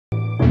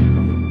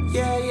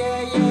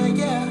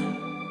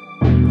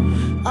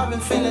I've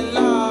been feeling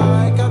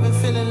like, I've been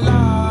feeling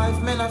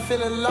alive. Man, I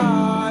feel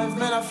alive,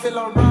 man, I feel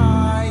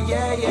alright.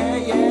 Yeah, yeah,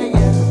 yeah,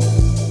 yeah.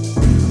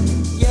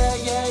 Yeah,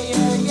 yeah,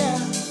 yeah, yeah.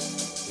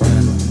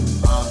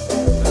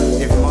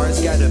 If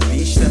Mars got a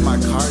beach, then my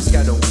car's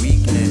got a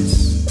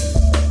weakness.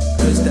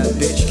 Cause that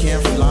bitch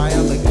can't fly,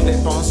 I'ma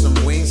clip on some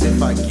wings.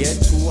 If I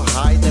get too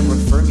high, then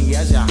refer me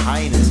as your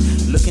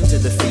highness. Look into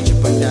the future,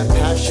 but that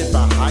past shit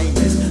behind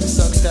us.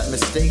 Sucks that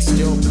mistakes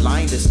still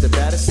blind us. The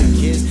baddest of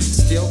kids,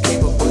 still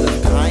capable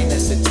of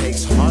kindness. It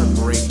takes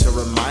heartbreak to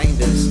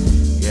remind us.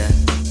 Yeah,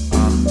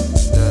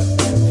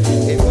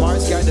 If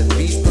Mars got a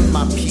beach, put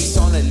my piece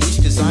on a leash.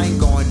 Cause I ain't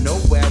going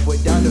nowhere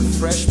without a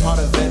fresh pot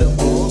of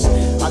edibles.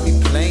 I be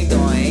playing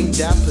though, I ain't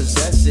that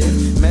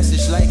possessive.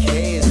 Message like,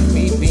 hey, it's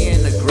me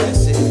being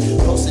aggressive.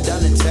 Posted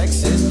down in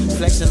Texas,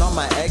 flexing on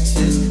my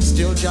exes.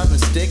 Still driving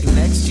stick,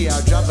 next year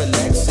I'll drive a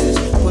Lexus.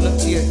 Pull up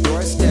to your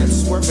doorstep,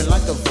 swerving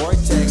like a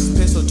vortex.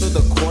 Pistol to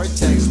the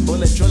cortex,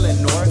 bullet drilling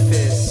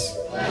Northis.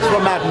 That's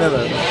for Mac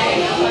Miller.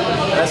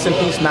 Rest in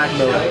peace, Mac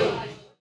Miller.